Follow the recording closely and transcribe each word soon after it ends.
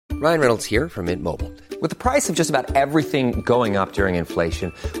Ryan Reynolds here from Mint Mobile. With the price of just about everything going up during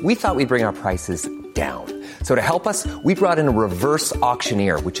inflation, we thought we'd bring our prices down. So to help us, we brought in a reverse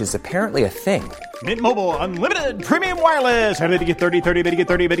auctioneer, which is apparently a thing. Mint Mobile Unlimited Premium Wireless. How to get 30, 30, bit to get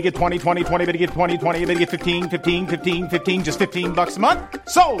 30, bit to get 20, 20, 20, bit to get 20, 20, bit to get 15, 15, 15, 15, just $15 a month?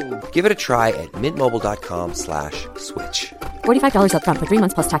 Sold! Give it a try at mintmobile.com/switch. $45 up front for 3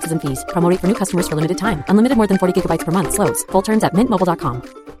 months plus taxes and fees. Promo rate for new customers for limited time. Unlimited more than 40 gigabytes per month. Slows full terms at mintmobile.com.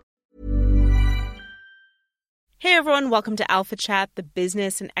 Hey everyone, welcome to Alpha Chat, the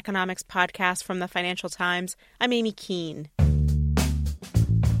business and economics podcast from the Financial Times. I'm Amy Keene.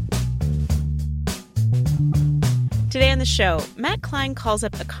 Today on the show, Matt Klein calls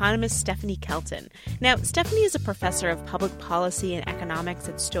up economist Stephanie Kelton. Now, Stephanie is a professor of public policy and economics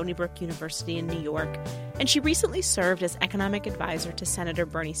at Stony Brook University in New York, and she recently served as economic advisor to Senator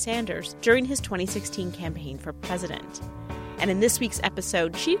Bernie Sanders during his 2016 campaign for president. And in this week's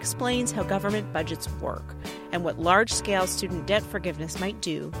episode, she explains how government budgets work and what large-scale student debt forgiveness might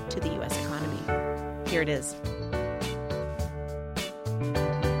do to the U.S. economy. Here it is.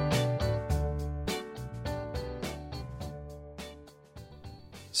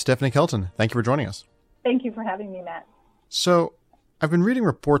 Stephanie Kelton, thank you for joining us. Thank you for having me, Matt. So, I've been reading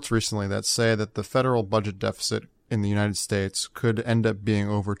reports recently that say that the federal budget deficit in the United States could end up being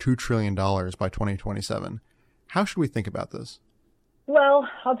over $2 trillion by 2027. How should we think about this? Well,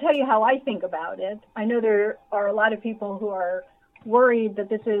 I'll tell you how I think about it. I know there are a lot of people who are worried that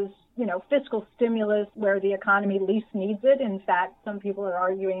this is, fiscal stimulus where the economy least needs it. In fact, some people are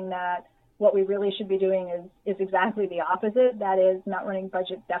arguing that what we really should be doing is exactly the opposite. That is, not running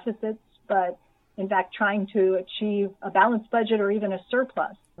budget deficits, but in fact trying to achieve a balanced budget or even a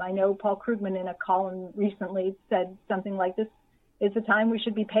surplus. I know Paul Krugman in a column recently said something like this. It's a time we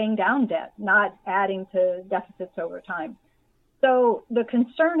should be paying down debt, not adding to deficits over time. So the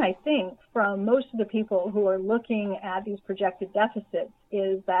concern, I think, from most of the people who are looking at these projected deficits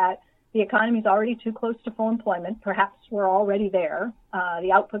is that the economy is already too close to full employment. Perhaps we're already there.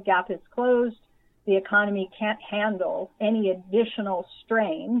 The output gap is closed. The economy can't handle any additional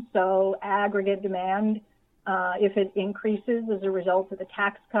strain. So aggregate demand, if it increases as a result of the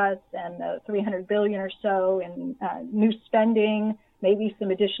tax cuts and the $300 billion or so in new spending, maybe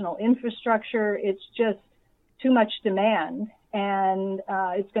some additional infrastructure, it's just too much demand. And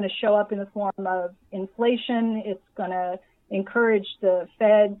it's going to show up in the form of inflation. It's going to encourage the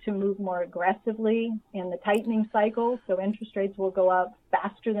Fed to move more aggressively in the tightening cycle. So interest rates will go up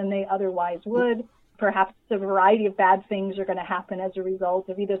faster than they otherwise would. Perhaps a variety of bad things are going to happen as a result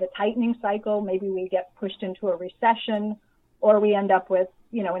of either the tightening cycle, maybe we get pushed into a recession, or we end up with,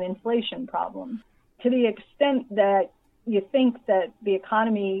 an inflation problem. To the extent that you think that the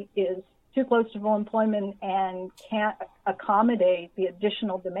economy is too close to full employment and can't accommodate the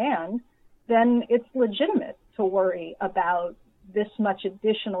additional demand, then it's legitimate to worry about this much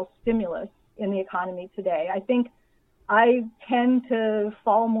additional stimulus in the economy today. I think I tend to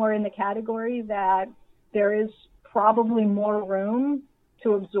fall more in the category that there is probably more room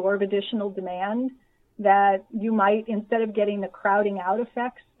to absorb additional demand, that you might, instead of getting the crowding out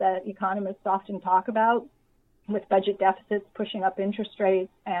effects that economists often talk about, with budget deficits pushing up interest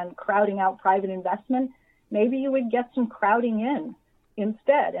rates and crowding out private investment, maybe you would get some crowding in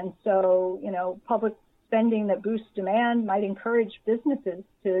instead. And so, public spending that boosts demand might encourage businesses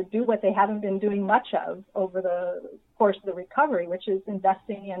to do what they haven't been doing much of over the course of the recovery, which is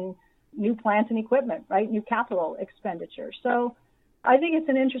investing in new plant and equipment, right? New capital expenditure. So I think it's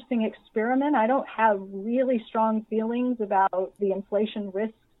an interesting experiment. I don't have really strong feelings about the inflation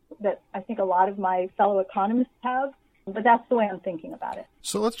risks that I think a lot of my fellow economists have, but that's the way I'm thinking about it.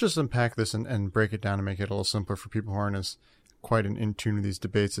 So let's just unpack this and break it down and make it a little simpler for people who aren't as quite in tune to these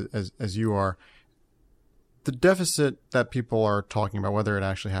debates as you are. The deficit that people are talking about, whether it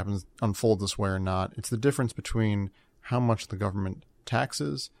actually happens, unfold this way or not, it's the difference between how much the government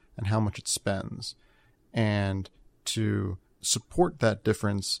taxes and how much it spends. And to support that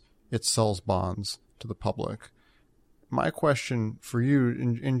difference, it sells bonds to the public. My question for you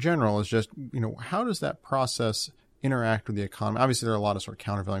in general is just, how does that process interact with the economy? Obviously, there are a lot of sort of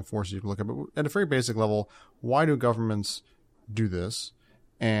countervailing forces you can look at, but at a very basic level, why do governments do this?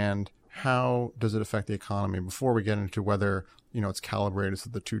 And how does it affect the economy before we get into whether, it's calibrated so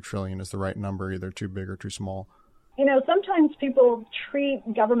the $2 trillion is the right number, either too big or too small? Sometimes people treat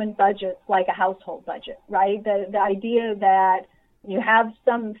government budgets like a household budget, right? The idea that you have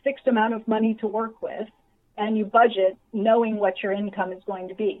some fixed amount of money to work with and you budget knowing what your income is going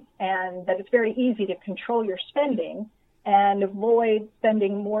to be, and that it's very easy to control your spending and avoid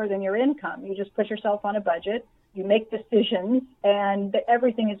spending more than your income. You just put yourself on a budget, you make decisions, and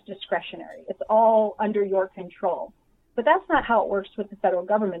everything is discretionary. It's all under your control. But that's not how it works with the federal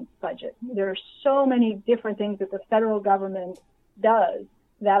government's budget. There are so many different things that the federal government does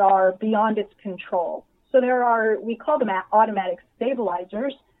that are beyond its control. So there are, we call them automatic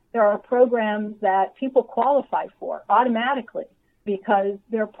stabilizers. There are programs that people qualify for automatically because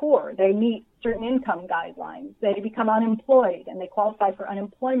they're poor. They meet certain income guidelines. They become unemployed and they qualify for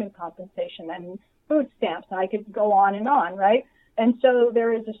unemployment compensation and food stamps. And I could go on, right? And so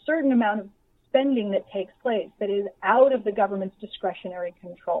there is a certain amount of spending that takes place that is out of the government's discretionary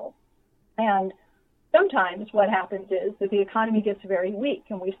control. And sometimes what happens is that the economy gets very weak,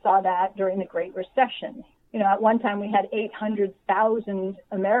 and we saw that during the Great Recession. You know, at one time we had 800,000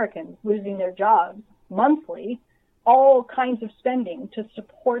 Americans losing their jobs monthly. All kinds of spending to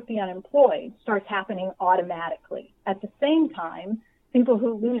support the unemployed starts happening automatically. At the same time, people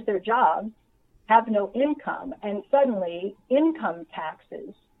who lose their jobs have no income, and suddenly income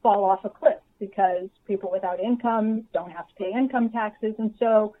taxes fall off a cliff because people without income don't have to pay income taxes, and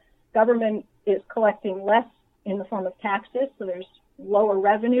so government is collecting less in the form of taxes, so there's lower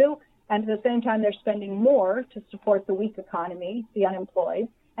revenue, and at the same time they're spending more to support the weak economy, the unemployed,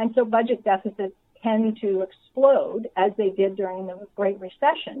 and so budget deficits tend to explode as they did during the Great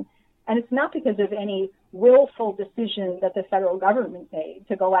Recession. And it's not because of any willful decision that the federal government made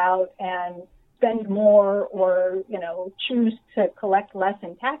to go out and spend more or, you know, choose to collect less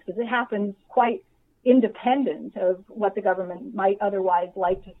in taxes. It happens quite independent of what the government might otherwise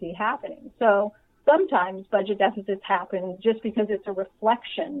like to see happening. So sometimes budget deficits happen just because it's a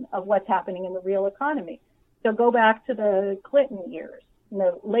reflection of what's happening in the real economy. So go back to the Clinton years. In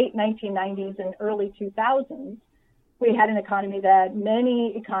the late 1990s and early 2000s, we had an economy that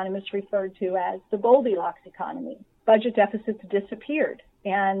many economists referred to as the Goldilocks economy. Budget deficits disappeared,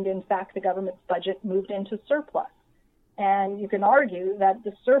 and in fact, the government's budget moved into surplus. And you can argue that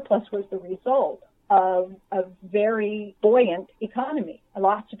the surplus was the result of a very buoyant economy.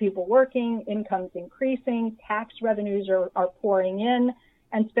 Lots of people working, incomes increasing, tax revenues are pouring in,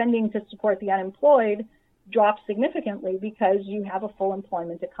 and spending to support the unemployed drops significantly because you have a full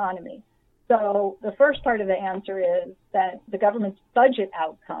employment economy. So the first part of the answer is that the government's budget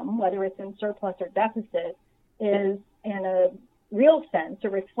outcome, whether it's in surplus or deficit, is in a real sense a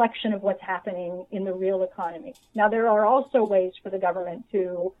reflection of what's happening in the real economy. Now, there are also ways for the government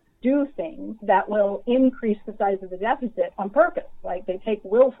to do things that will increase the size of the deficit on purpose. Like they take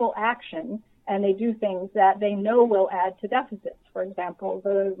willful action and they do things that they know will add to deficits. For example,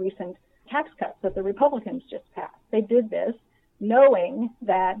 the recent tax cuts that the Republicans just passed. They did this knowing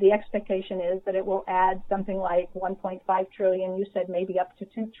that the expectation is that it will add something like 1.5 trillion, you said maybe up to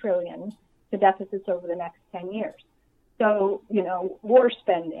 2 trillion to deficits over the next 10 years. So, you know, war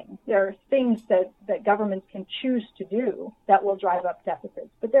spending, there are things that governments can choose to do that will drive up deficits,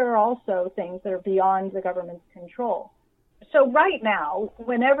 but there are also things that are beyond the government's control. So right now,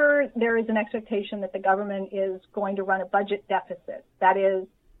 whenever there is an expectation that the government is going to run a budget deficit, that is,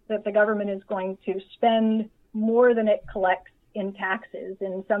 that the government is going to spend more than it collects in taxes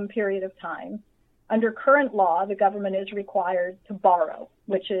in some period of time, under current law, the government is required to borrow,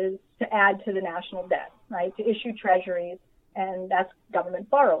 which is to add to the national debt, right, to issue treasuries, and that's government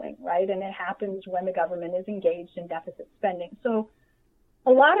borrowing, right? And it happens when the government is engaged in deficit spending. So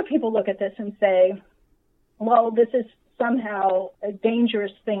a lot of people look at this and say, well, this is somehow a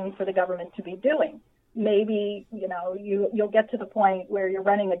dangerous thing for the government to be doing. Maybe, you know, you'll get to the point where you're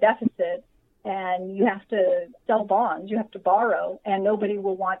running a deficit and you have to sell bonds, you have to borrow, and nobody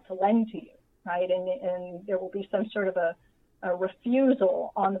will want to lend to you, right? And there will be some sort of a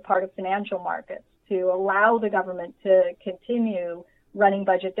refusal on the part of financial markets to allow the government to continue running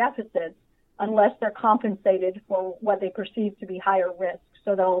budget deficits unless they're compensated for what they perceive to be higher risk.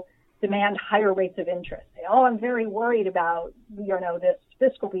 So they'll demand higher rates of interest. Say, oh, I'm very worried about, you know, this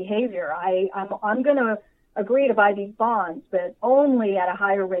fiscal behavior. I'm going to agree to buy these bonds, but only at a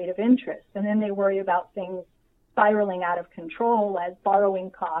higher rate of interest. And then they worry about things spiraling out of control as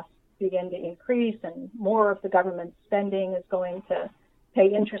borrowing costs begin to increase and more of the government spending is going to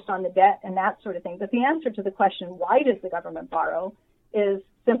pay interest on the debt and that sort of thing. But the answer to the question, why does the government borrow, is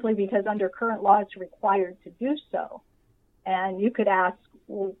simply because under current law it's required to do so. And you could ask,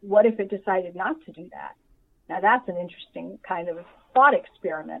 well, what if it decided not to do that? Now that's an interesting kind of thought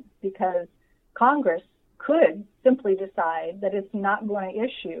experiment, because Congress could simply decide that it's not going to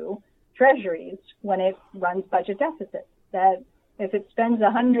issue treasuries when it runs budget deficits, that if it spends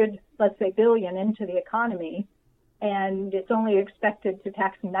billion into the economy and it's only expected to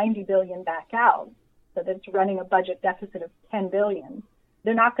tax 90 billion back out, so that it's running a budget deficit of 10 billion,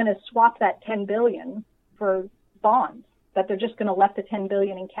 they're not going to swap that 10 billion for bonds, that they're just going to let the $10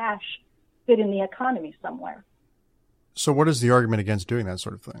 billion in cash sit in the economy somewhere. So what is the argument against doing that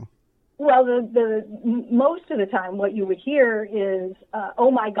sort of thing? Well, the most of the time what you would hear is, oh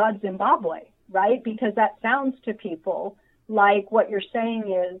my God, Zimbabwe, right? Because that sounds to people like what you're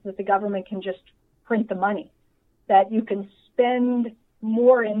saying is that the government can just print the money, that you can spend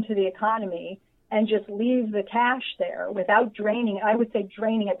more into the economy and just leave the cash there without draining it. I would say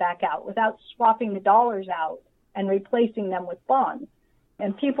draining it back out, without swapping the dollars out and replacing them with bonds.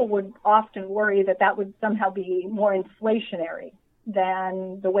 And people would often worry that that would somehow be more inflationary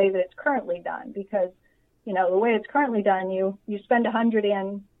than the way that it's currently done. Because, you know, the way it's currently done, you spend 100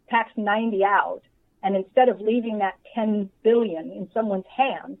 in, tax 90 out, and instead of leaving that 10 billion in someone's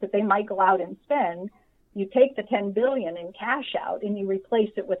hands that they might go out and spend, you take the 10 billion in cash out and you replace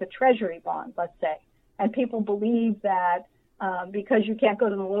it with a treasury bond, let's say. And people believe that because you can't go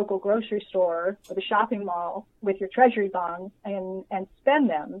to the local grocery store or the shopping mall with your treasury bonds and spend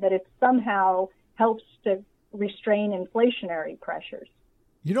them, that it somehow helps to restrain inflationary pressures.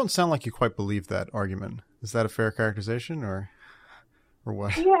 You don't sound like you quite believe that argument. Is that a fair characterization or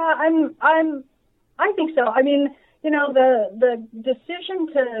what? Yeah, I think so. I mean, you know, the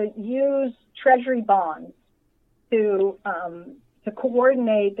decision to use treasury bonds to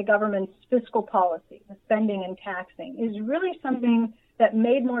coordinate the government's fiscal policy, the spending and taxing, is really something that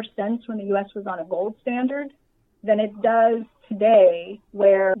made more sense when the U.S. was on a gold standard than it does today,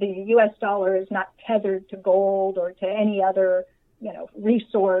 where the U.S. dollar is not tethered to gold or to any other, you know,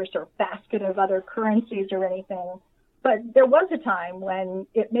 resource or basket of other currencies or anything. But there was a time when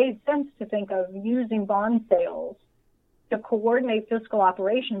it made sense to think of using bond sales to coordinate fiscal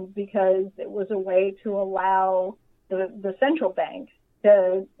operations because it was a way to allow the central bank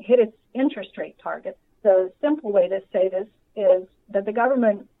to hit its interest rate target. The simple way to say this is that the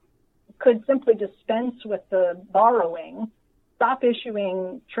government could simply dispense with the borrowing, stop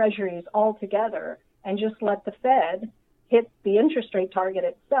issuing treasuries altogether, and just let the Fed hit the interest rate target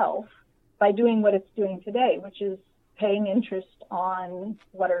itself by doing what it's doing today, which is paying interest on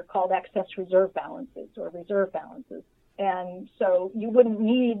what are called excess reserve balances or reserve balances. And so you wouldn't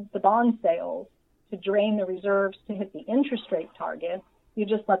need the bond sales to drain the reserves to hit the interest rate target. You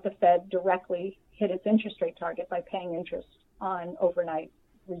just let the Fed directly hit its interest rate target by paying interest on overnight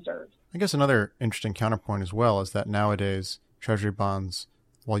reserves. I guess another interesting counterpoint as well is that nowadays treasury bonds,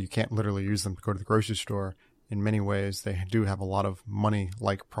 while you can't literally use them to go to the grocery store, in many ways they do have a lot of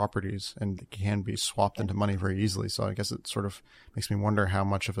money-like properties and can be swapped into money very easily. So I guess it sort of makes me wonder how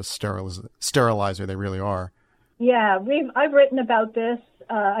much of a sterilizer they really are. Yeah, I've written about this.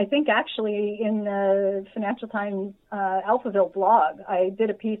 I think actually in the Financial Times Alphaville blog, I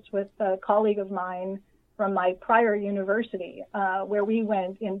did a piece with a colleague of mine from my prior university where we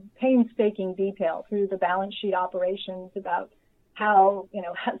went in painstaking detail through the balance sheet operations about how, you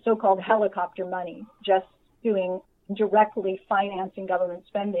know, so-called helicopter money, just doing directly financing government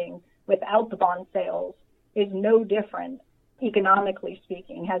spending without the bond sales, is no different, economically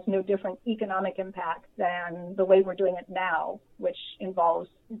speaking, has no different economic impact than the way we're doing it now, which involves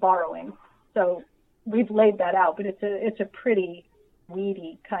borrowing. So we've laid that out, but it's a pretty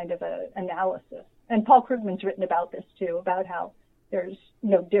weedy kind of a analysis. And Paul Krugman's written about this too, about how there's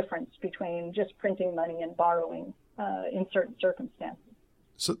no difference between just printing money and borrowing in certain circumstances.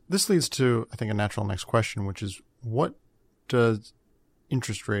 So this leads to, I think, a natural next question, which is what does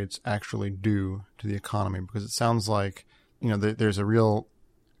interest rates actually do to the economy? Because it sounds like, you know, there's a real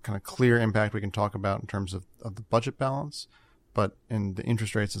kind of clear impact we can talk about in terms of the budget balance, but in the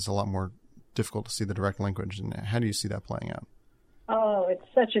interest rates, it's a lot more difficult to see the direct linkage. And how do you see that playing out? Oh, it's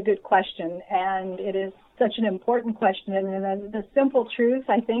such a good question, and it is such an important question. And the simple truth,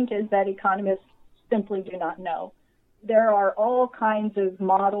 I think, is that economists simply do not know. There are all kinds of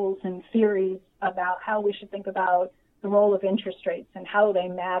models and theories about how we should think about the role of interest rates and how they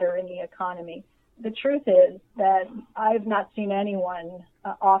matter in the economy. The truth is that I've not seen anyone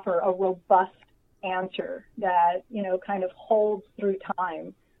offer a robust answer that, you know, kind of holds through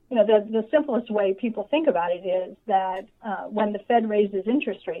time. You know, the simplest way people think about it is that when the Fed raises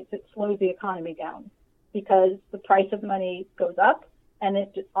interest rates, it slows the economy down because the price of money goes up, and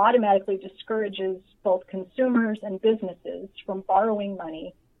it automatically discourages both consumers and businesses from borrowing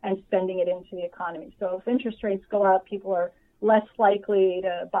money and spending it into the economy. So if interest rates go up, people are less likely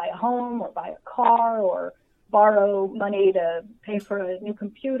to buy a home or buy a car or borrow money to pay for a new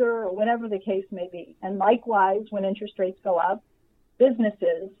computer or whatever the case may be. And likewise, when interest rates go up,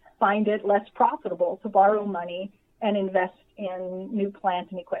 businesses find it less profitable to borrow money and invest in new plant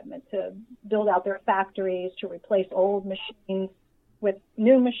and equipment, to build out their factories, to replace old machines with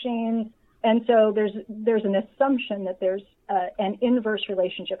new machines, And so there's an assumption that there's an inverse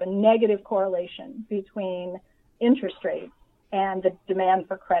relationship, a negative correlation between interest rates and the demand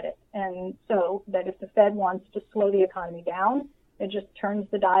for credit. And so that if the Fed wants to slow the economy down, it just turns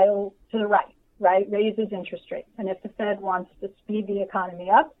the dial to the right, raises interest rates. And if the Fed wants to speed the economy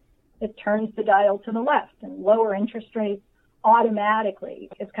up, it turns the dial to the left and lower interest rates automatically.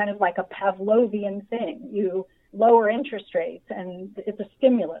 It's kind of like a Pavlovian thing. You lower interest rates and it's a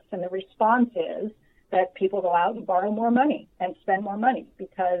stimulus, and the response is that people go out and borrow more money and spend more money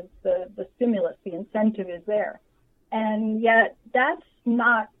because the stimulus, the incentive is there. And yet that's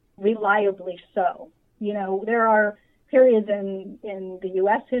not reliably so. You know, there are periods in the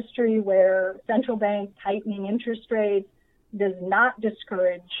U.S. history where central bank tightening interest rates does not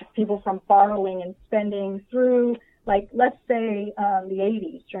discourage people from borrowing and spending through, like, let's say the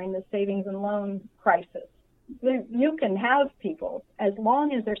 80s during the savings and loan crisis. You can have people, as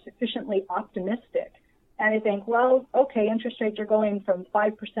long as they're sufficiently optimistic, and they think, well, okay, interest rates are going from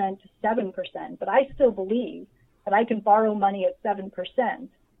 5% to 7%, but I still believe that I can borrow money at 7%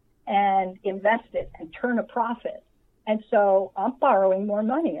 and invest it and turn a profit. And so I'm borrowing more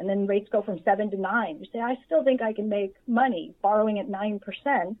money, and then rates go from 7 to 9. You say, I still think I can make money borrowing at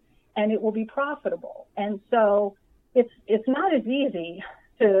 9%, and it will be profitable. And so it's not as easy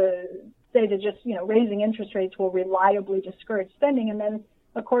to say that just, raising interest rates will reliably discourage spending. And then,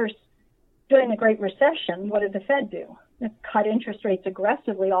 of course, during the Great Recession, what did the Fed do? It cut interest rates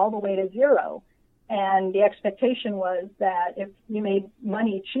aggressively all the way to zero. And the expectation was that if you made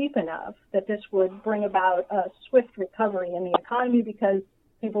money cheap enough, that this would bring about a swift recovery in the economy because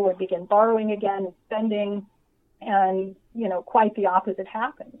people would begin borrowing again and spending. And, quite the opposite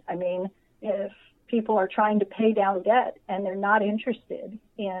happened. I mean, if people are trying to pay down debt and they're not interested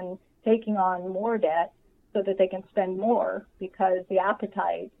in taking on more debt so that they can spend more because the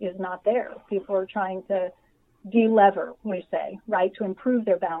appetite is not there. People are trying to de-lever, we say, right, to improve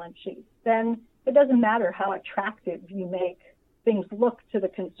their balance sheets. Then it doesn't matter how attractive you make things look to the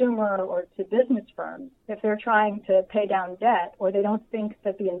consumer or to business firms. If they're trying to pay down debt or they don't think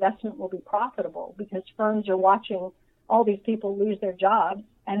that the investment will be profitable because firms are watching all these people lose their jobs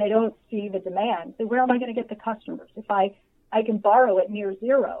and they don't see the demand, so where am I going to get the customers? If I can borrow at near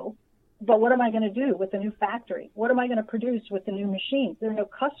zero, but what am I going to do with the new factory? What am I going to produce with the new machines? There are no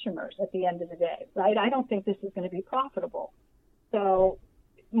customers at the end of the day, right? I don't think this is going to be profitable. So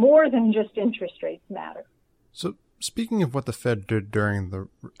more than just interest rates matter. So speaking of what the Fed did during the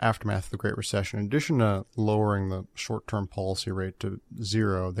aftermath of the Great Recession, in addition to lowering the short-term policy rate to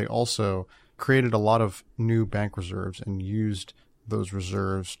zero, they also created a lot of new bank reserves and used those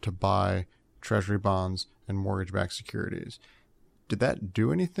reserves to buy treasury bonds and mortgage-backed securities. Did that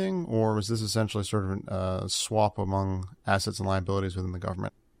do anything, or was this essentially sort of a swap among assets and liabilities within the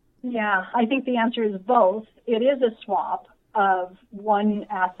government? Yeah, I think the answer is both. It is a swap of one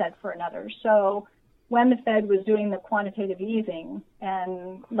asset for another. So when the Fed was doing the quantitative easing,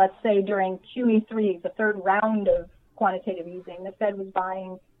 and let's say during QE3, the third round of quantitative easing, the Fed was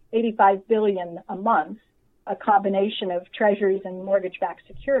buying $85 billion a month, a combination of treasuries and mortgage-backed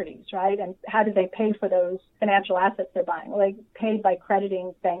securities, right? And how do they pay for those financial assets they're buying? Well, they paid by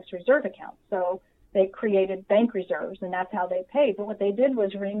crediting banks' reserve accounts. So they created bank reserves, and that's how they paid. But what they did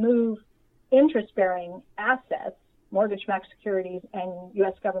was remove interest-bearing assets, mortgage-backed securities and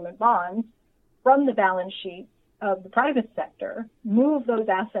U.S. government bonds, from the balance sheet of the private sector, move those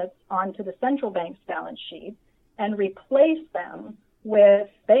assets onto the central bank's balance sheet, and replace them with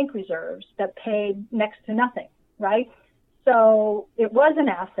bank reserves that paid next to nothing, right? So it was an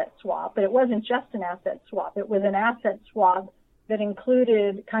asset swap, but it wasn't just an asset swap. It was an asset swap that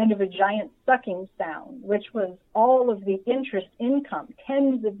included kind of a giant sucking sound, which was all of the interest income,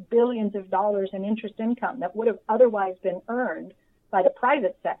 tens of billions of dollars in interest income that would have otherwise been earned by the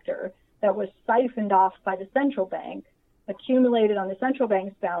private sector that was siphoned off by the central bank, accumulated on the central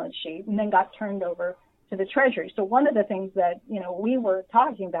bank's balance sheet, and then got turned over to the Treasury. So one of the things that, we were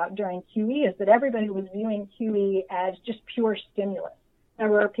talking about during QE is that everybody was viewing QE as just pure stimulus. There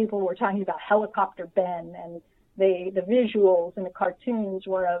were people who were talking about helicopter Ben, and the visuals and the cartoons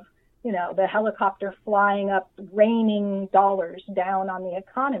were of, the helicopter flying up, raining dollars down on the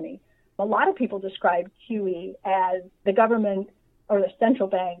economy. A lot of people described QE as the government or the central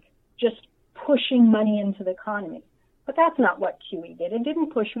bank just pushing money into the economy. But that's not what QE did. It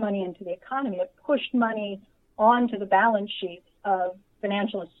didn't push money into the economy. It pushed money onto the balance sheets of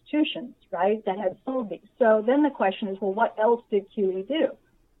financial institutions, right, that had sold these. So then the question is, well, what else did QE do?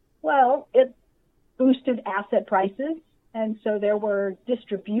 Well, it boosted asset prices, and so there were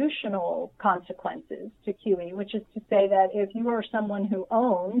distributional consequences to QE, which is to say that if you are someone who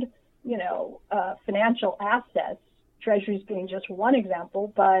owned financial assets, treasuries being just one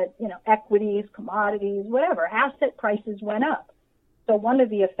example, but, equities, commodities, whatever, asset prices went up. So one of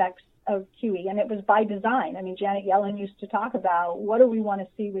the effects of QE, and it was by design. I mean, Janet Yellen used to talk about, what do we want to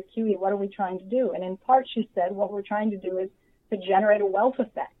see with QE? What are we trying to do? And in part, she said, what we're trying to do is to generate a wealth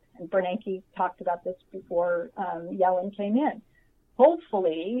effect. And Bernanke talked about this before Yellen came in.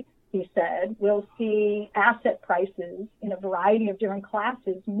 Hopefully, he said, we'll see asset prices in a variety of different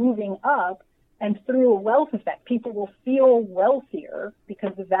classes moving up, and through a wealth effect, people will feel wealthier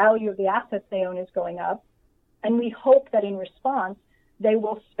because the value of the assets they own is going up. And we hope that in response, they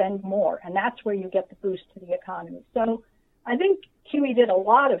will spend more. And that's where you get the boost to the economy. So I think QE did a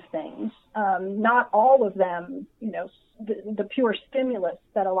lot of things, not all of them, the pure stimulus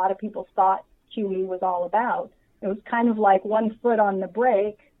that a lot of people thought QE was all about. It was kind of like one foot on the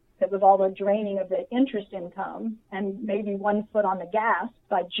brake with all the draining of the interest income, and maybe one foot on the gas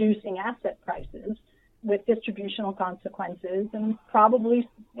by juicing asset prices with distributional consequences and probably,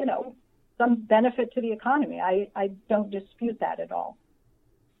 some benefit to the economy. I don't dispute that at all.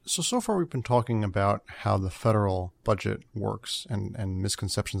 So far we've been talking about how the federal budget works and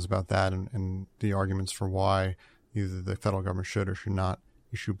misconceptions about that and the arguments for why either the federal government should or should not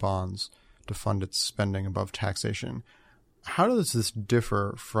issue bonds to fund its spending above taxation. How does this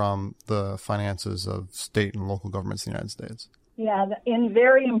differ from the finances of state and local governments in the United States? Yeah, in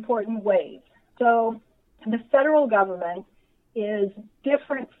very important ways. So the federal government is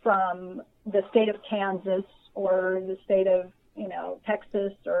different from the state of Kansas or the state of,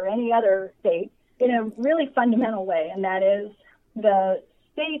 Texas or any other state in a really fundamental way, and that is the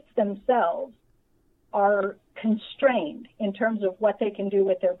states themselves are constrained in terms of what they can do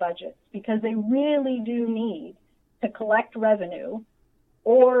with their budgets because they really do need to collect revenue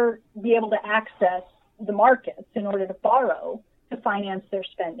or be able to access the markets in order to borrow to finance their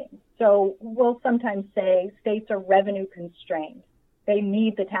spending. So we'll sometimes say states are revenue constrained. They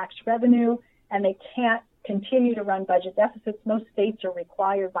need the tax revenue and they can't continue to run budget deficits. Most states are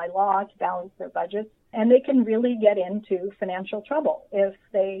required by law to balance their budgets, and they can really get into financial trouble if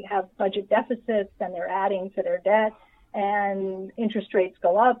they have budget deficits and they're adding to their debt and interest rates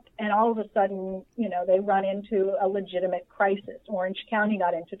go up, and all of a sudden, they run into a legitimate crisis. Orange County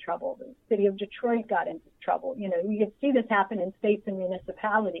got into trouble. The city of Detroit got into trouble. You can see this happen in states and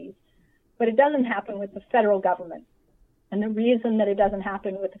municipalities, but it doesn't happen with the federal government. And the reason that it doesn't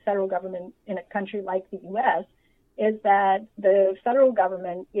happen with the federal government in a country like the U.S. is that the federal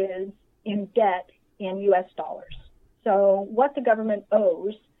government is in debt in U.S. dollars. So what the government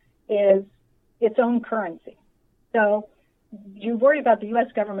owes is its own currency. So you worry about the U.S.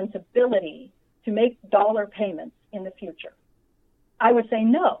 government's ability to make dollar payments in the future. I would say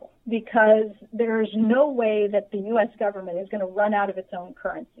no, because there's no way that the U.S. government is going to run out of its own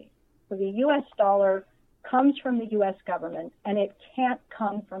currency. So the U.S. dollar comes from the U.S. government, and it can't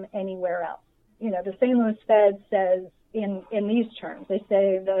come from anywhere else. The St. Louis Fed says in these terms, they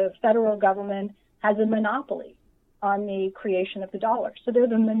say the federal government has a monopoly on the creation of the dollar. So they're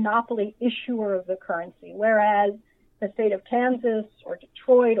the monopoly issuer of the currency, whereas the state of Kansas or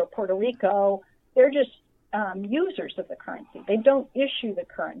Detroit or Puerto Rico, they're just users of the currency. They don't issue the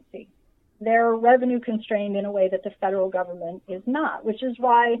currency. They're revenue constrained in a way that the federal government is not, which is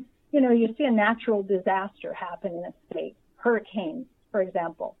why, you see a natural disaster happen in a state, hurricanes, for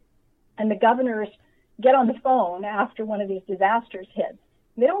example, and the governors get on the phone after one of these disasters hits.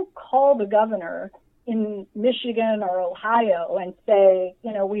 They don't call the governor in Michigan or Ohio and say,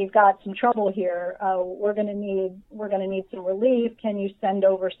 we've got some trouble here. We're going to need some relief. Can you send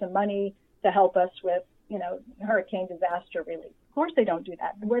over some money to help us with, hurricane disaster relief? Of course they don't do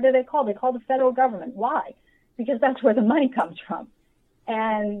that. Where do they call? They call the federal government. Why? Because that's where the money comes from.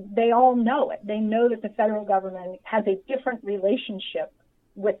 And they all know it. They know that the federal government has a different relationship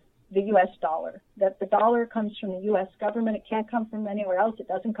with the U.S. dollar, that the dollar comes from the U.S. government. It can't come from anywhere else. It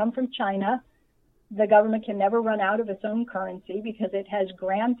doesn't come from China. The government can never run out of its own currency because it has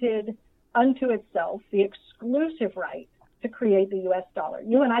granted unto itself the exclusive right to create the U.S. dollar.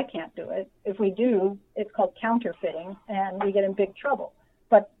 You and I can't do it. If we do, it's called counterfeiting, and we get in big trouble.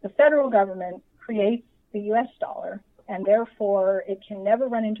 But the federal government creates the U.S. dollar, and therefore it can never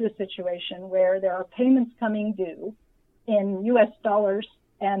run into a situation where there are payments coming due in U.S. dollars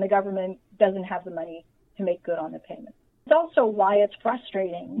and the government doesn't have the money to make good on the payment. It's also why it's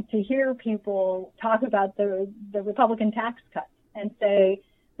frustrating to hear people talk about the Republican tax cuts and say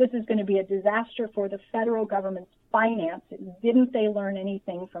this is going to be a disaster for the federal government's finances. Didn't they learn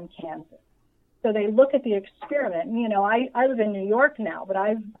anything from Kansas? So they look at the experiment. I live in New York now, but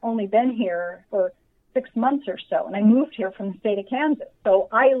I've only been here for 6 months or so, and I moved here from the state of Kansas. So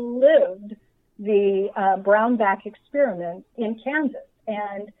I lived the Brownback experiment in Kansas,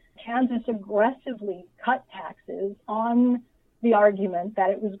 and Kansas aggressively cut taxes on the argument that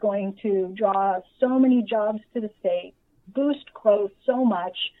it was going to draw so many jobs to the state, boost growth so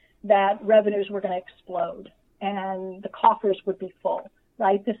much that revenues were going to explode and the coffers would be full,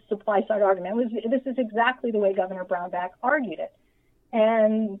 right? This supply side argument this is exactly the way Governor Brownback argued it.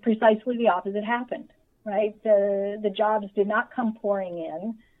 And precisely the opposite happened, right? The jobs did not come pouring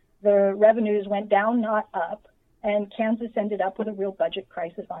in. The revenues went down, not up. And Kansas ended up with a real budget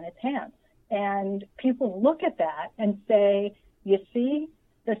crisis on its hands. And people look at that and say, you see,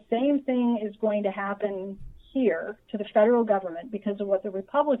 the same thing is going to happen here to the federal government because of what the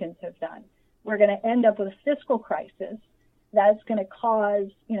Republicans have done. We're going to end up with a fiscal crisis that's going to cause,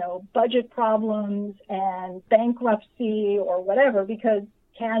 budget problems and bankruptcy or whatever, because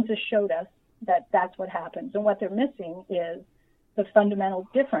Kansas showed us that that's what happens. And what they're missing is the fundamental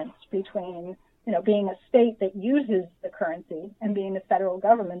difference between, being a state that uses the currency and being the federal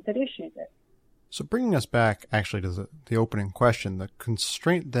government that issues it. So bringing us back actually to the opening question, the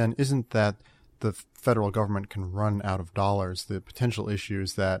constraint then isn't that the federal government can run out of dollars. The potential issue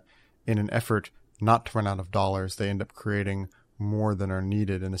is that in an effort not to run out of dollars, they end up creating more than are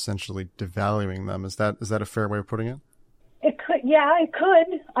needed and essentially devaluing them. Is that a fair way of putting it? It could, yeah, it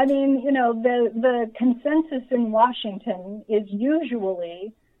could. I mean, the consensus in Washington is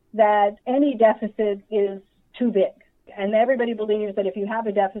usually that any deficit is too big. And everybody believes that if you have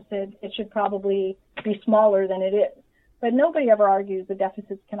a deficit, it should probably be smaller than it is. But nobody ever argues the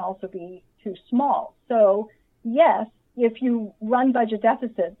deficits can also be too small. So, yes, if you run budget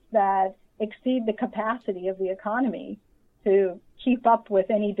deficits that exceed the capacity of the economy to keep up with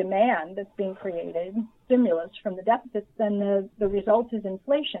any demand that's being created, stimulus from the deficits, then the result is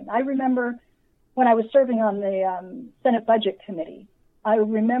inflation. I remember when I was serving on the Senate Budget Committee, I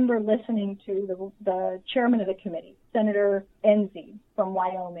remember listening to the chairman of the committee, Senator Enzi from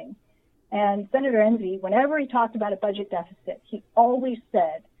Wyoming. And Senator Enzi, whenever he talked about a budget deficit, he always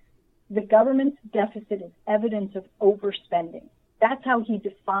said, the government's deficit is evidence of overspending. That's how he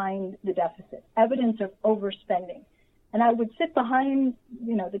defined the deficit, evidence of overspending. And I would sit behind,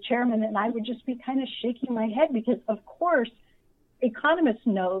 the chairman, and I would just be kind of shaking my head because, of course, economists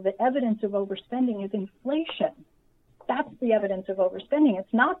know that evidence of overspending is inflation. That's the evidence of overspending.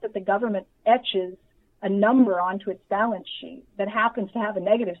 It's not that the government etches a number onto its balance sheet that happens to have a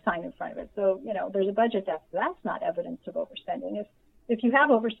negative sign in front of it. So, there's a budget deficit. That's not evidence of overspending. If you have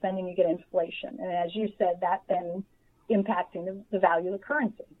overspending, you get inflation. And as you said, that then impacting the value of the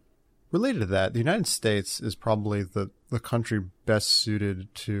currency. Related to that, the United States is probably the country best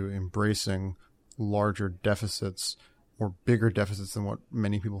suited to embracing larger deficits or bigger deficits than what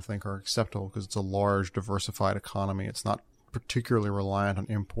many people think are acceptable because it's a large, diversified economy. It's not particularly reliant on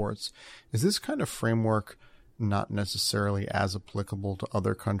imports. Is this kind of framework not necessarily as applicable to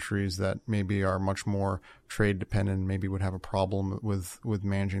other countries that maybe are much more trade dependent, maybe would have a problem with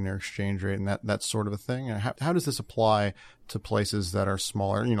managing their exchange rate and that sort of a thing? How does this apply to places that are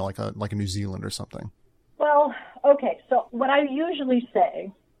smaller, like a New Zealand or something? Well, okay. So what I usually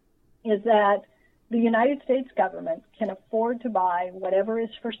say is that the United States government can afford to buy whatever is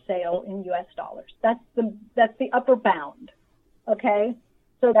for sale in U.S. dollars. That's the upper bound. Okay?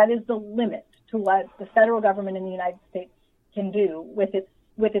 So that is the limit to what the federal government in the United States can do with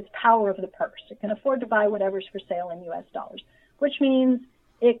its power of the purse. It can afford to buy whatever's for sale in U.S. dollars, which means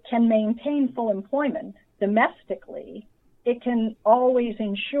it can maintain full employment domestically. It can always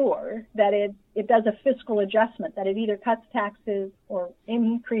ensure that it does a fiscal adjustment, that it either cuts taxes or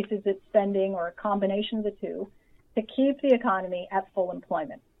increases its spending or a combination of the two to keep the economy at full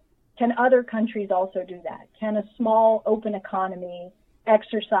employment. Can other countries also do that? Can a small open economy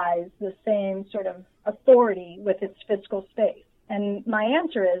exercise the same sort of authority with its fiscal space? And my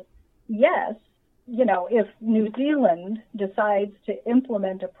answer is yes. If New Zealand decides to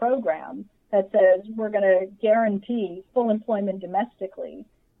implement a program that says we're going to guarantee full employment domestically,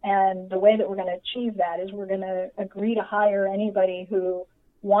 and the way that we're going to achieve that is we're going to agree to hire anybody who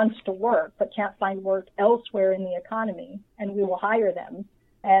wants to work but can't find work elsewhere in the economy, and we will hire them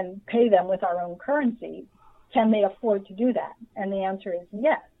and pay them with our own currency. Can they afford to do that? And the answer is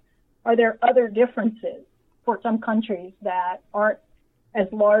yes. Are there other differences for some countries that aren't as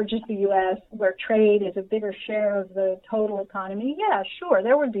large as the U.S., where trade is a bigger share of the total economy? Yeah, sure.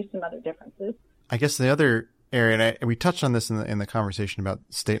 There would be some other differences. I guess the other area, and we touched on this in the conversation about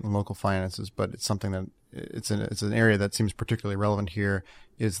state and local finances, but it's something that it's an area that seems particularly relevant here,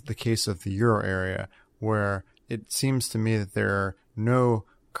 is the case of the euro area, where it seems to me that there are no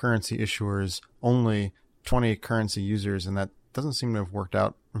currency issuers, only 20 currency users, and that doesn't seem to have worked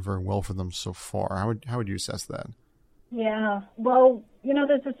out very well for them so far. How would you assess that? Yeah, well,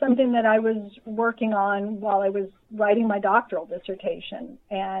 this is something that I was working on while I was writing my doctoral dissertation.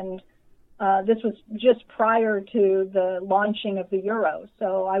 And this was just prior to the launching of the euro.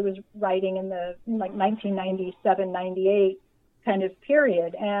 So I was writing in the 1997, 98 kind of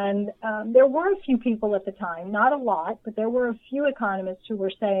period. And there were a few people at the time, not a lot, but there were a few economists who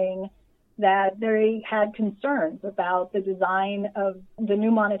were saying that they had concerns about the design of the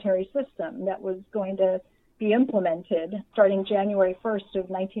new monetary system that was going to be implemented starting January 1st of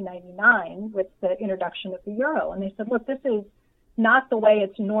 1999 with the introduction of the euro. And they said, look, this is not the way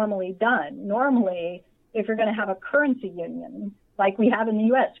it's normally done. Normally, if you're going to have a currency union, like we have in the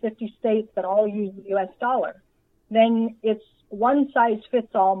U.S., 50 states that all use the U.S. dollar, then it's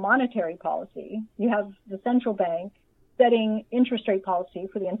one-size-fits-all monetary policy. You have the central bank setting interest rate policy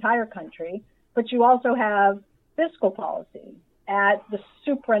for the entire country, but you also have fiscal policy at the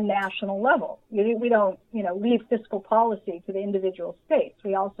supranational level. We don't, leave fiscal policy to the individual states.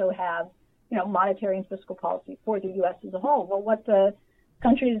 We also have, monetary and fiscal policy for the U.S. as a whole. Well, what the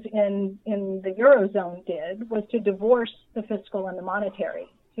countries in the Eurozone did was to divorce the fiscal and the monetary,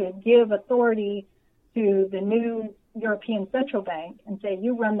 to give authority to the new European Central Bank and say,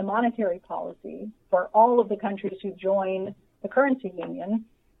 you run the monetary policy for all of the countries who join the currency union,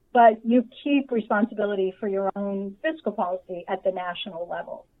 but you keep responsibility for your own fiscal policy at the national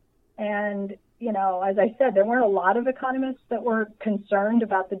level. And, as I said, there weren't a lot of economists that were concerned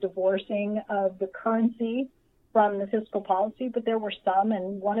about the divorcing of the currency from the fiscal policy, but there were some,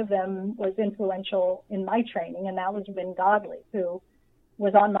 and one of them was influential in my training, and that was Wynne Godley, who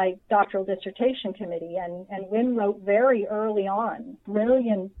was on my doctoral dissertation committee. And Wynne wrote very early on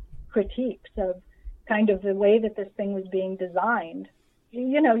brilliant critiques of kind of the way that this thing was being designed.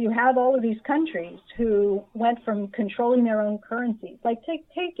 You have all of these countries who went from controlling their own currencies. Like take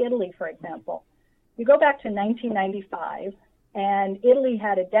Italy, for example. You go back to 1995, and Italy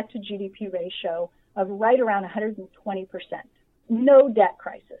had a debt to GDP ratio of right around 120%. No debt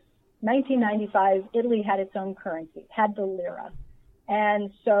crisis. 1995, Italy had its own currency, had the lira.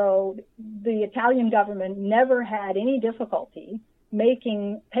 And so the Italian government never had any difficulty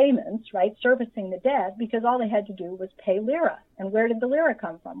making payments, right, servicing the debt, because all they had to do was pay lira. And where did the lira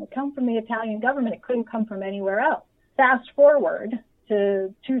come from? It came from the Italian government. It couldn't come from anywhere else. Fast forward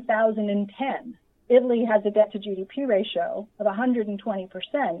to 2010. Italy has a debt to GDP ratio of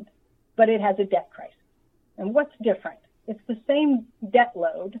 120%, but it has a debt crisis. And what's different? It's the same debt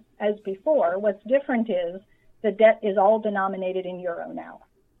load as before. What's different is the debt is all denominated in euro now,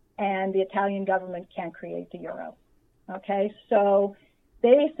 and the Italian government can't create the euro. Okay, so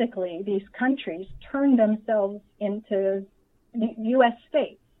basically these countries turned themselves into U.S.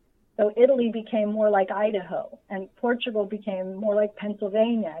 states. So Italy became more like Idaho, and Portugal became more like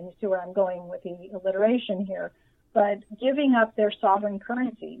Pennsylvania, and you see where I'm going with the alliteration here. But giving up their sovereign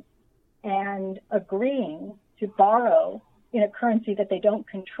currencies and agreeing to borrow in a currency that they don't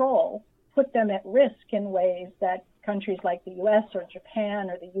control put them at risk in ways that countries like the U.S. or Japan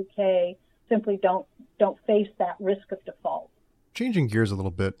or the U.K. simply don't face that risk of default. Changing gears a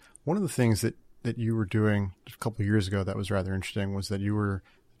little bit, one of the things that you were doing a couple of years ago that was rather interesting was that you were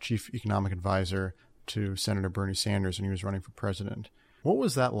chief economic advisor to Senator Bernie Sanders when he was running for president. What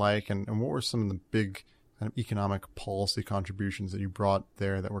was that like, and what were some of the big kind of economic policy contributions that you brought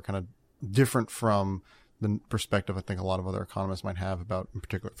there that were kind of different from the perspective I think a lot of other economists might have about, in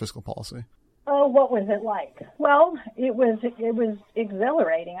particular, fiscal policy? Oh, what was it like? Well, it was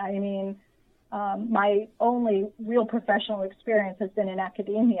exhilarating. I mean, my only real professional experience has been in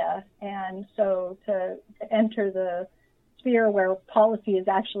academia, and so to enter the sphere where policy is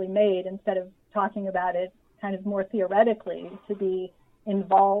actually made instead of talking about it kind of more theoretically, to be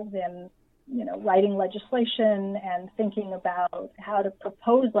involved in writing legislation and thinking about how to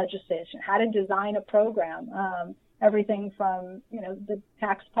propose legislation, how to design a program, everything from, the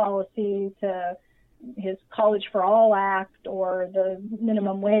tax policy to his College for All Act or the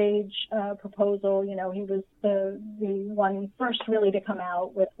minimum wage proposal. He was the one first really to come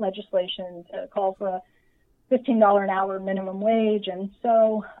out with legislation to call for a $15 an hour minimum wage. And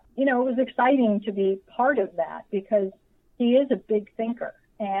so, it was exciting to be part of that because he is a big thinker.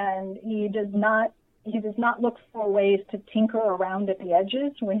 And he does not look for ways to tinker around at the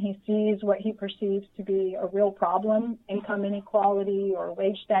edges when he sees what he perceives to be a real problem, income inequality or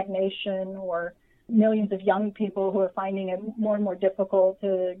wage stagnation or millions of young people who are finding it more and more difficult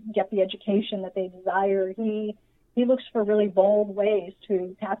to get the education that they desire. He looks for really bold ways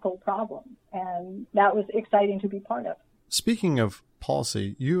to tackle problems, and that was exciting to be part of. Speaking of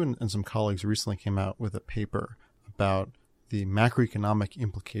policy, you and some colleagues recently came out with a paper about the macroeconomic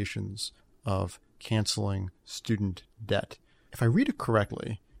implications of canceling student debt. If I read it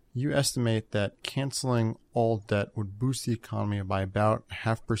correctly, you estimate that canceling all debt would boost the economy by about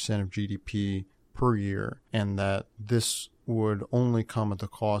 0.5% of GDP per year, and that this would only come at the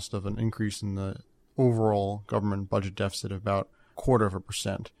cost of an increase in the overall government budget deficit of about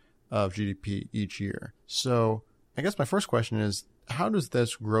 0.25% of GDP each year. So I guess my first question is, how does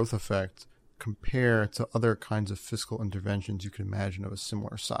this growth effect compare to other kinds of fiscal interventions you could imagine of a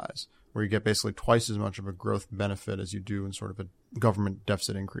similar size, where you get basically twice as much of a growth benefit as you do in sort of a government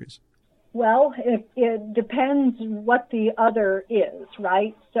deficit increase? Well, it depends what the other is,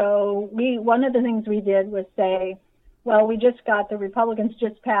 right? So one of the things we did was say, well, the Republicans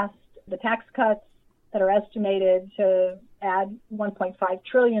just passed the tax cuts that are estimated to add $1.5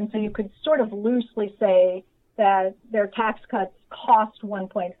 trillion. So you could sort of loosely say that their tax cuts cost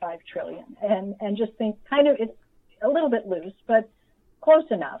 $1.5 trillion, and just think kind of, it's a little bit loose, but close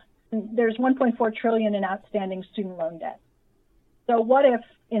enough. There's $1.4 trillion in outstanding student loan debt. So what if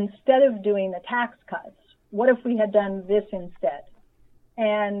instead of doing the tax cuts, what if we had done this instead?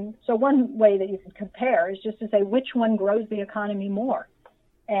 And so one way that you could compare is just to say which one grows the economy more.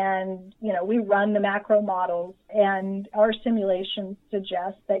 And, we run the macro models, and our simulations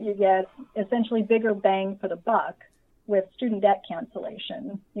suggest that you get essentially bigger bang for the buck with student debt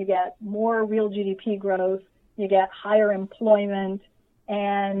cancellation. You get more real GDP growth, you get higher employment,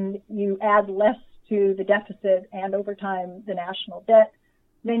 and you add less to the deficit and over time the national debt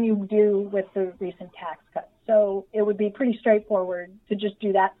than you do with the recent tax cuts. So it would be pretty straightforward to just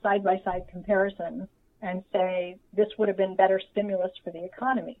do that side-by-side comparison and say this would have been better stimulus for the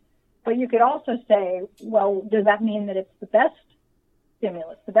economy. But you could also say, well, does that mean that it's the best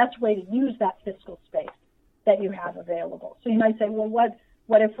stimulus, the best way to use that fiscal space that you have available? So you might say, well,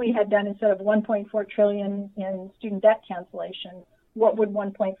 what if we had done, instead of $1.4 trillion in student debt cancellation, what would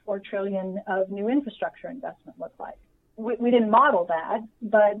 $1.4 trillion of new infrastructure investment look like? We didn't model that,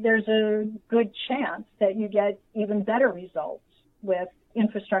 but there's a good chance that you get even better results with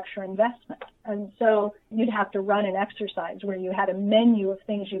infrastructure investment. And so you'd have to run an exercise where you had a menu of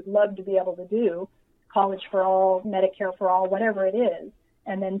things you'd love to be able to do, college for all, Medicare for all, whatever it is,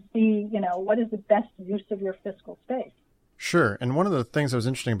 and then see, what is the best use of your fiscal space. Sure. And one of the things that was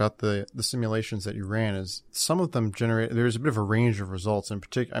interesting about the simulations that you ran is some of them there's a bit of a range of results. In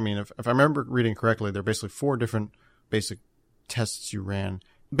particular, if I remember reading correctly, there are basically 4 different basic tests you ran.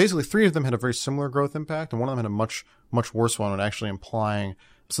 Basically, 3 of them had a very similar growth impact, and one of them had a much, much worse one, actually implying,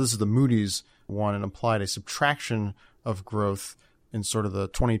 so this is the Moody's one, and implied a subtraction of growth in sort of the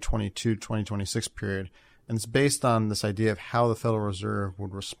 2022-2026 period. And it's based on this idea of how the Federal Reserve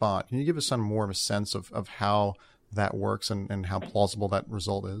would respond. Can you give us some more of a sense of how that works and how plausible that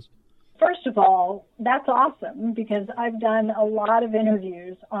result is? First of all, that's awesome, because I've done a lot of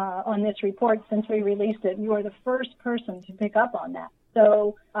interviews on this report since we released it. You are the first person to pick up on that.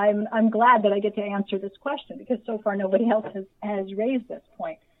 So I'm glad that I get to answer this question, because so far nobody else has raised this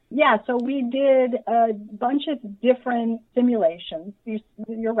point. Yeah, so we did a bunch of different simulations.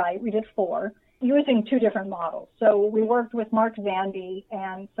 You're right, we did 4, using 2 different models. So we worked with Mark Zandi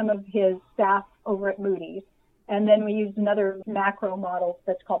and some of his staff over at Moody's, and then we used another macro model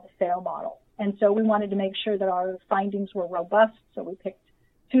that's called the FAIR model. And so we wanted to make sure that our findings were robust, so we picked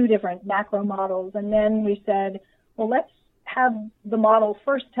 2 different macro models, and then we said, well, let's have the model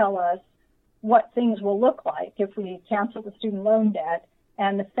first tell us what things will look like if we cancel the student loan debt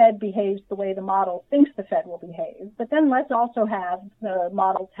and the Fed behaves the way the model thinks the Fed will behave. But then let's also have the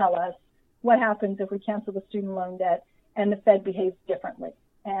model tell us what happens if we cancel the student loan debt and the Fed behaves differently.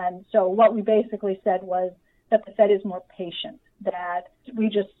 And so what we basically said was that the Fed is more patient, that we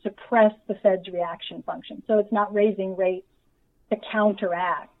just suppress the Fed's reaction function. So it's not raising rates to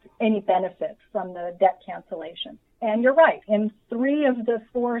counteract any benefit from the debt cancellation. And you're right, in 3 of the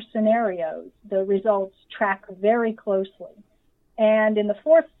 4 scenarios, the results track very closely. And in the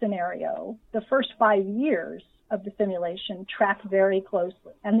 4th scenario, the first 5 years of the simulation track very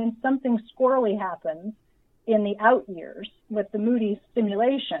closely. And then something squirrely happens in the out years with the Moody's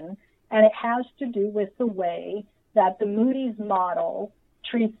simulation, and it has to do with the way that the Moody's model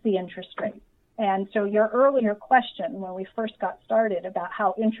treats the interest rate. And so your earlier question when we first got started about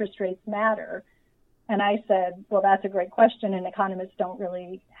how interest rates matter, and I said, well, that's a great question, and economists don't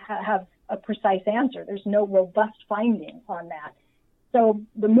really have a precise answer. There's no robust finding on that. So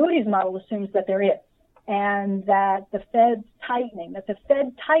the Moody's model assumes that there is, and that the Fed's tightening, that the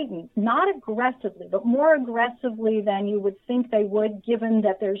Fed tightens, not aggressively, but more aggressively than you would think they would, given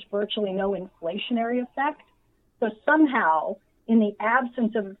that there's virtually no inflationary effect. So somehow, in the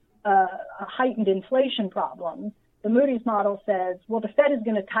absence of a heightened inflation problem, the Moody's model says, well, the Fed is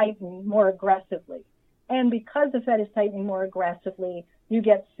going to tighten more aggressively. And because the Fed is tightening more aggressively, you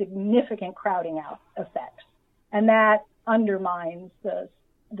get significant crowding out effects. And that undermines the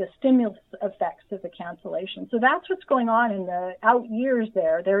stimulus effects of the cancellation. So that's what's going on in the out years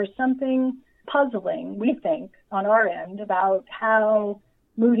there. There is something puzzling, we think, on our end about how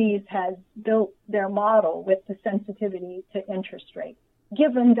Moody's has built their model with the sensitivity to interest rates,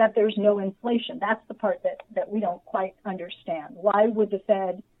 given that there's no inflation. That's the part that we don't quite understand. Why would the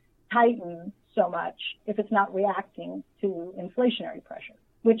Fed tighten so much if it's not reacting to inflationary pressure,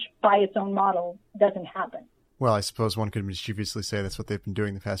 which by its own model doesn't happen? Well, I suppose one could mischievously say that's what they've been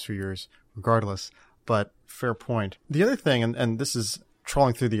doing the past few years, regardless. But fair point. The other thing, and this is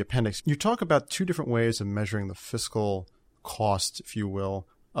trawling through the appendix, you talk about two different ways of measuring the fiscal cost, if you will,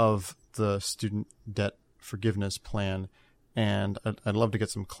 of the student debt forgiveness plan. And I'd love to get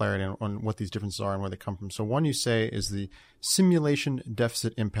some clarity on what these differences are and where they come from. So one you say is the simulation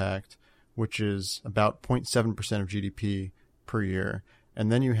deficit impact, which is about 0.7% of GDP per year.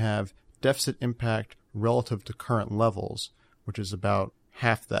 And then you have deficit impact relative to current levels, which is about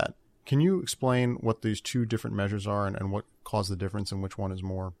half that. Can you explain what these two different measures are and what caused the difference and which one is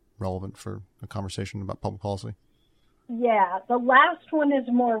more relevant for a conversation about public policy? Yeah, the last one is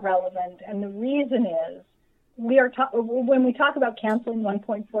more relevant, and the reason is when we talk about canceling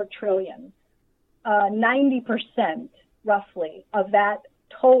 1.4 trillion, 90% roughly of that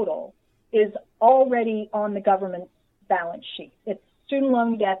total is already on the government's balance sheet. It's student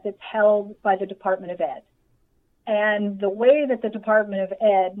loan debt that's held by the Department of Ed. And the way that the Department of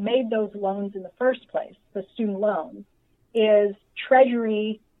Ed made those loans in the first place, the student loans, is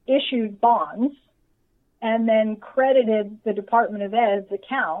Treasury issued bonds and then credited the Department of Ed's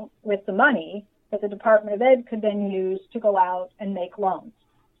account with the money that the Department of Ed could then use to go out and make loans.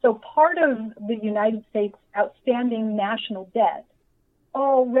 So part of the United States outstanding national debt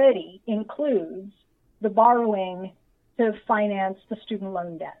already includes the borrowing to finance the student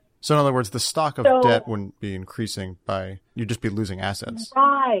loan debt. So in other words, the stock of debt wouldn't be increasing you'd just be losing assets.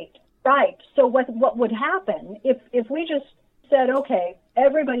 Right. So what would happen if we just said, okay,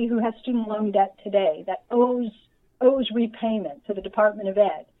 everybody who has student loan debt today that owes repayment to the Department of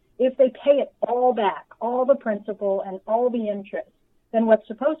Ed, if they pay it all back, all the principal and all the interest, then what's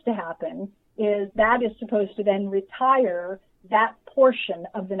supposed to happen is that is supposed to then retire that portion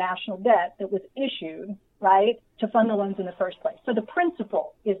of the national debt that was issued, right, to fund the loans in the first place. So the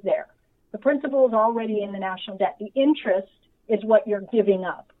principal is there. The principal is already in the national debt. The interest is what you're giving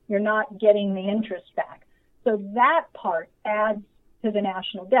up. You're not getting the interest back. So that part adds to the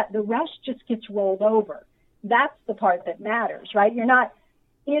national debt. The rest just gets rolled over. That's the part that matters, right? You're not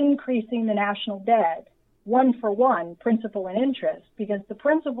increasing the national debt one for one, principal and interest, because the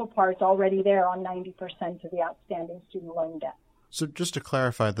principal part's already there on 90% of the outstanding student loan debt. So just to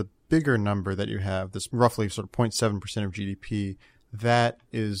clarify, the bigger number that you have, this roughly sort of 0.7% of GDP, that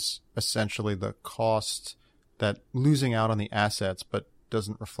is essentially the cost that losing out on the assets but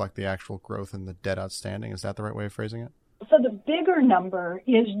doesn't reflect the actual growth in the debt outstanding. Is that the right way of phrasing it? So the bigger number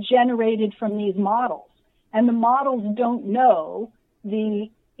is generated from these models, and the models don't know the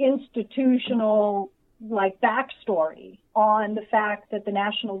institutional backstory on the fact that the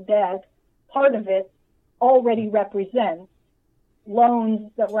national debt, part of it already represents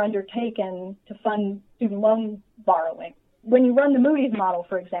loans that were undertaken to fund student loan borrowing. When you run the Moody's model,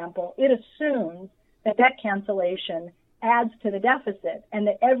 for example, it assumes that debt cancellation adds to the deficit and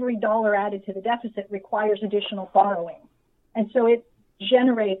that every dollar added to the deficit requires additional borrowing. And so it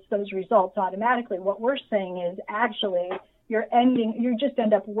generates those results automatically. What we're saying is actually you just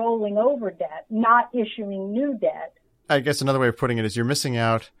end up rolling over debt, not issuing new debt. I guess another way of putting it is you're missing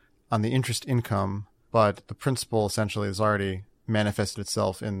out on the interest income, but the principal essentially has already manifested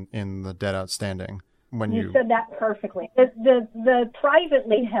itself in the debt outstanding. When you said that perfectly. The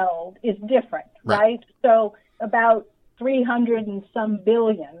privately held is different, right? So about 300 and some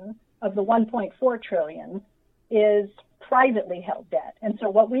billion of the 1.4 trillion is privately held debt. And so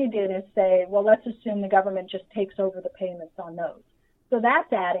what we did is say, well, let's assume the government just takes over the payments on those. So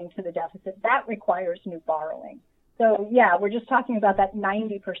that's adding to the deficit. That requires new borrowing. So yeah, we're just talking about that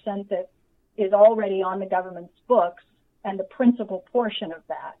 90% that is already on the government's books and the principal portion of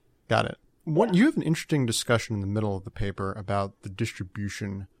that. Got it. You have an interesting discussion in the middle of the paper about the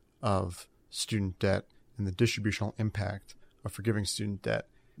distribution of student debt and the distributional impact of forgiving student debt.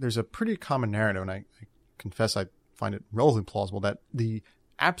 There's a pretty common narrative, and I confess I find it relatively plausible, that the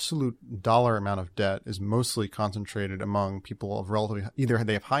absolute dollar amount of debt is mostly concentrated among people of relatively, either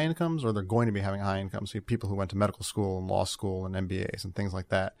they have high incomes or they're going to be having high incomes. So you have people who went to medical school and law school and MBAs and things like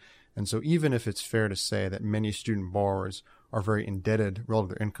that. And so even if it's fair to say that many student borrowers are very indebted relative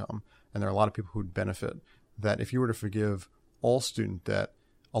to their income, and there are a lot of people who'd benefit, that if you were to forgive all student debt,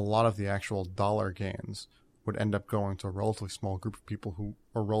 a lot of the actual dollar gains would end up going to a relatively small group of people who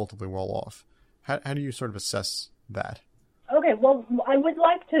are relatively well off. How do you sort of assess that? Okay, well, I would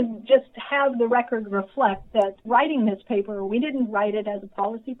like to just have the record reflect that writing this paper, we didn't write it as a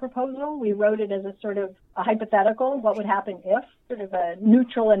policy proposal. We wrote it as a sort of a hypothetical, what would happen if, sort of a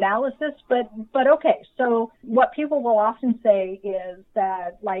neutral analysis. But okay, so what people will often say is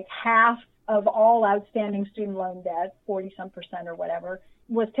that like half of all outstanding student loan debt, 40-some% or whatever,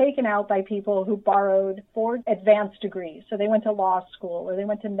 was taken out by people who borrowed for advanced degrees. So they went to law school or they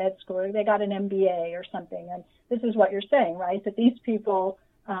went to med school or they got an MBA or something. And this is what you're saying, right? That these people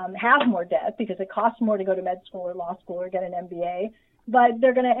have more debt because it costs more to go to med school or law school or get an MBA, but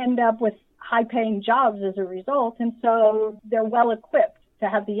they're going to end up with high-paying jobs as a result. And so they're well equipped to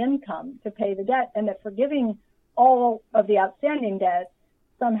have the income to pay the debt, and that forgiving all of the outstanding debt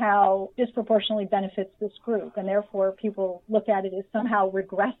somehow disproportionately benefits this group, and therefore people look at it as somehow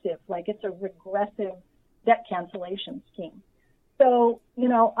regressive, like it's a regressive debt cancellation scheme. So,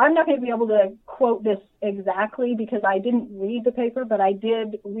 I'm not going to be able to quote this exactly because I didn't read the paper, but I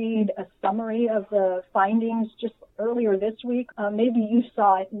did read a summary of the findings just earlier this week. Maybe you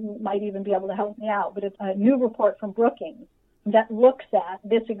saw it and might even be able to help me out, but it's a new report from Brookings that looks at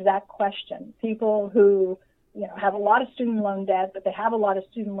this exact question. People who have a lot of student loan debt, but they have a lot of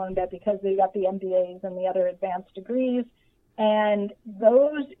student loan debt because they got the MBAs and the other advanced degrees. And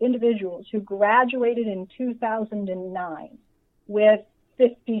those individuals who graduated in 2009 with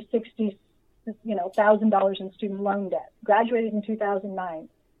 $50,000, $60,000, $1,000 in student loan debt, graduated in 2009,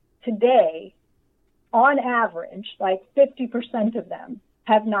 today, on average, like 50% of them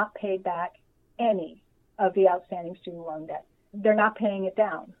have not paid back any of the outstanding student loan debt. They're not paying it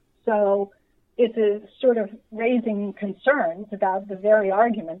down. So it's a sort of raising concerns about the very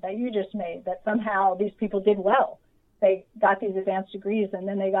argument that you just made, that somehow these people did well. They got these advanced degrees and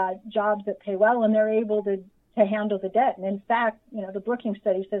then they got jobs that pay well and they're able to handle the debt. And in fact, the Brookings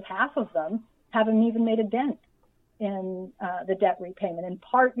study says half of them haven't even made a dent in the debt repayment, in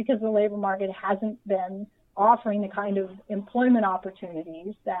part because the labor market hasn't been offering the kind of employment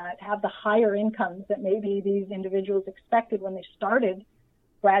opportunities that have the higher incomes that maybe these individuals expected when they started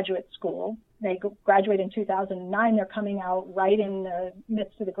graduate school. They graduate in 2009. They're coming out right in the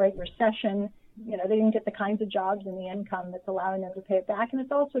midst of the Great Recession. They didn't get the kinds of jobs and the income that's allowing them to pay it back. And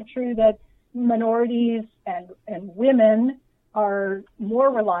it's also true that minorities and women are more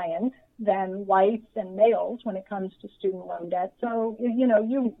reliant than whites and males when it comes to student loan debt. So,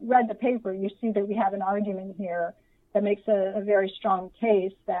 you read the paper, you see that we have an argument here that makes a very strong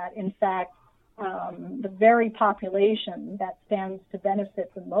case that, in fact, the very population that stands to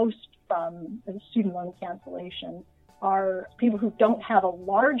benefit the most from the student loan cancellation are people who don't have a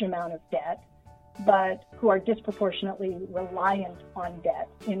large amount of debt, but who are disproportionately reliant on debt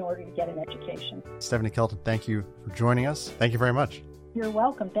in order to get an education. Stephanie Kelton, thank you for joining us. Thank you very much. You're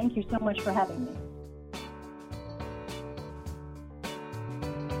welcome. Thank you so much for having me.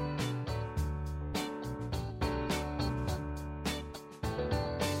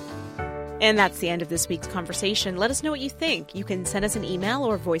 And that's the end of this week's conversation. Let us know what you think. You can send us an email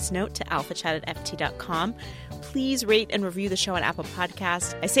or voice note to alphachat@ft.com. Please rate and review the show on Apple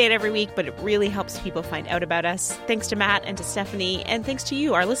Podcasts. I say it every week, but it really helps people find out about us. Thanks to Matt and to Stephanie, and thanks to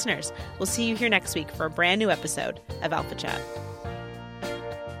you, our listeners. We'll see you here next week for a brand new episode of Alpha Chat.